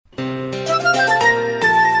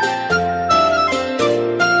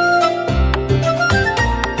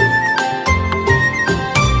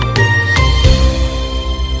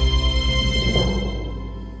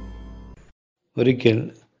ഒരിക്കൽ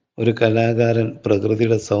ഒരു കലാകാരൻ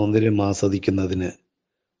പ്രകൃതിയുടെ സൗന്ദര്യം ആസ്വദിക്കുന്നതിന്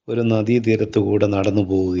ഒരു നദീതീരത്തുകൂടെ നടന്നു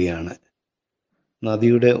പോവുകയാണ്.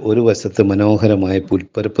 നദിയുടെ ഒരു വശത്ത് മനോഹരമായ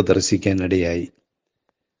പുൽപ്പരപ്പ് ദർശിക്കാനിടയായി.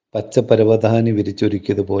 പച്ച പരവതാനി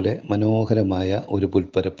വിരിച്ചൊരുക്കിയതുപോലെ മനോഹരമായ ഒരു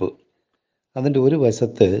പുൽപ്പരപ്പ്. അതിൻ്റെ ഒരു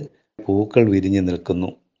വശത്ത് പൂക്കൾ വിരിഞ്ഞു നിൽക്കുന്നു.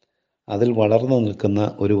 അതിൽ വളർന്നു നിൽക്കുന്ന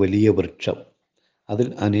ഒരു വലിയ വൃക്ഷം. അതിൽ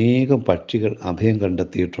അനേകം പക്ഷികൾ അഭയം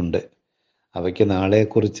കണ്ടെത്തിയിട്ടുണ്ട്. അവയ്ക്ക്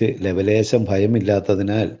നാളെക്കുറിച്ച് ലവലേശം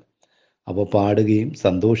ഭയമില്ലാത്തതിനാൽ അവ പാടുകയും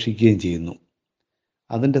സന്തോഷിക്കുകയും ചെയ്യുന്നു.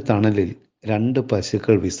 അതിൻ്റെ തണലിൽ 2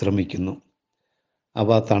 പശുക്കൾ വിശ്രമിക്കുന്നു. അവ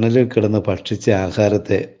തണലിൽ കിടന്ന് ഭക്ഷിച്ച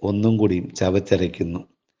ആഹാരത്തെ ഒന്നും കൂടി ചവച്ചരയ്ക്കുന്നു.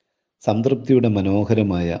 സംതൃപ്തിയുടെ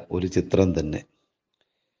മനോഹരമായ ഒരു ചിത്രം തന്നെ.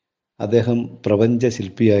 അദ്ദേഹം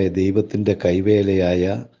പ്രപഞ്ചശില്പിയായ ദൈവത്തിൻ്റെ കൈവേലയായ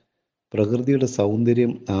പ്രകൃതിയുടെ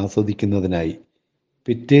സൗന്ദര്യം ആസ്വദിക്കുന്നതിനായി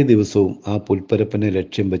പിറ്റേ ദിവസവും ആ പുൽപ്പരപ്പിനെ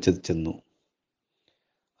ലക്ഷ്യം വെച്ച് ചെന്നു.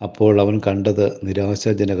 അപ്പോൾ അവൻ കണ്ടത്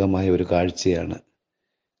നിരാശാജനകമായ ഒരു കാഴ്ചയാണ്.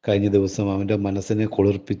 കഴിഞ്ഞ ദിവസം അവൻ്റെ മനസ്സിനെ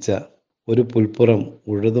കുളിർപ്പിച്ച ഒരു പുൽപ്പുറം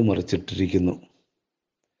ഉഴുതുമറിച്ചിട്ടിരിക്കുന്നു.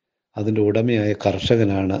 അതിൻ്റെ ഉടമയായ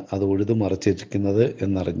കർഷകനാണ് അത് ഉഴുതുമറിച്ചിരിക്കുന്നത്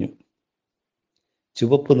എന്നറിഞ്ഞു.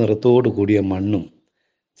 ചുവപ്പ് നിറത്തോടു കൂടിയ മണ്ണും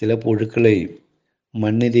ചില പുഴുക്കളെയും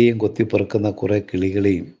മണ്ണിലെയും കൊത്തിപ്പറക്കുന്ന കുറേ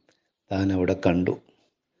കിളികളെയും താൻ അവിടെ കണ്ടു.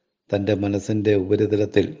 തൻ്റെ മനസ്സിൻ്റെ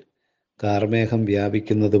ഉപരിതലത്തിൽ കാർമേഘം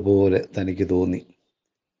വ്യാപിക്കുന്നത് പോലെ തനിക്ക് തോന്നി.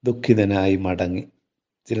 ദുഃഖിതനായി മടങ്ങി.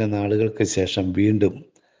 ചില നാളുകൾക്ക് ശേഷം വീണ്ടും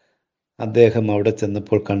അദ്ദേഹം അവിടെ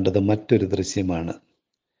ചെന്നപ്പോൾ കണ്ടത് മറ്റൊരു ദൃശ്യമാണ്.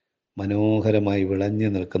 മനോഹരമായി വിളഞ്ഞു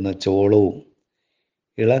നിൽക്കുന്ന ചോളവും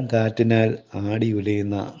ഇളം കാറ്റിനാൽ ആടി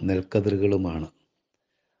ഉലയുന്ന നെൽക്കതിറുകളുമാണ്.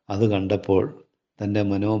 അത് കണ്ടപ്പോൾ തൻ്റെ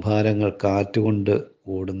മനോഭാരങ്ങൾ കാറ്റുകൊണ്ട്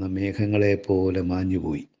ഓടുന്ന മേഘങ്ങളെ പോലെ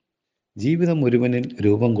മാഞ്ഞുപോയി. ജീവിതം ഒരുവനിൽ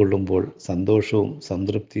രൂപം കൊള്ളുമ്പോൾ സന്തോഷവും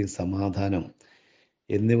സംതൃപ്തിയും സമാധാനം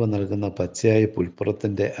എന്നിവ നൽകുന്ന പച്ചയായ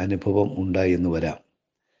പുൽപ്പുറത്തിൻ്റെ അനുഭവം ഉണ്ടായി എന്ന് വരാം.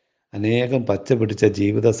 അനേകം പച്ച പിടിച്ച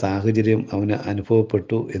ജീവിത സാഹചര്യം അവന്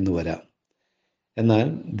അനുഭവപ്പെട്ടു എന്ന് വരാം. എന്നാൽ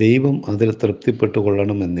ദൈവം അതിൽ തൃപ്തിപ്പെട്ടു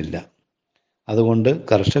കൊള്ളണമെന്നില്ല. അതുകൊണ്ട്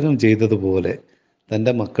കർഷകൻ ചെയ്തതുപോലെ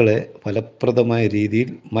തൻ്റെ മക്കളെ ഫലപ്രദമായ രീതിയിൽ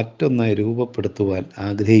മറ്റൊന്നായി രൂപപ്പെടുത്തുവാൻ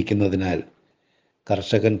ആഗ്രഹിക്കുന്നതിനാൽ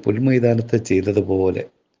കർഷകൻ പുൽമൈതാനത്തെ ചെയ്തതുപോലെ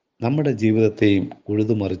നമ്മുടെ ജീവിതത്തെയും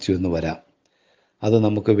ഉഴുതുമറിച്ചു എന്ന് വരാം. അത്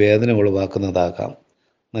നമുക്ക് വേദന ഉളവാക്കുന്നതാകാം.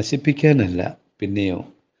 നശിപ്പിക്കാനല്ല, പിന്നെയോ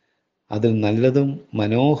അതിൽ നല്ലതും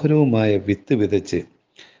മനോഹരവുമായ വിത്ത് വിതച്ച്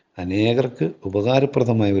അനേകർക്ക്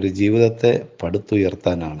ഉപകാരപ്രദമായ ഒരു ജീവിതത്തെ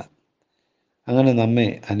പടുത്തുയർത്താനാണ്. അങ്ങനെ നമ്മെ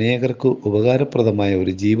അനേകർക്ക് ഉപകാരപ്രദമായ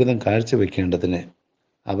ഒരു ജീവിതം കാഴ്ചവെക്കേണ്ടതിന്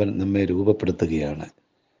അവൻ നമ്മെ രൂപപ്പെടുത്തുകയാണ്.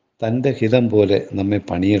 തൻ്റെ ഹിതം പോലെ നമ്മെ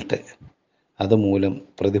പണിയട്ടെ. അതുമൂലം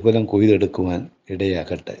പ്രതിഫലം കൊയ്തെടുക്കുവാൻ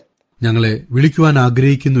ഇടയാകട്ടെ. ഞങ്ങളെ വിളിക്കുവാൻ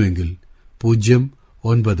ആഗ്രഹിക്കുന്നുവെങ്കിൽ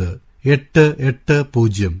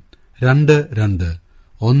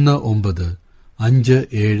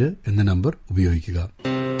 0980221957 എന്ന നമ്പർ ഉപയോഗിക്കുക.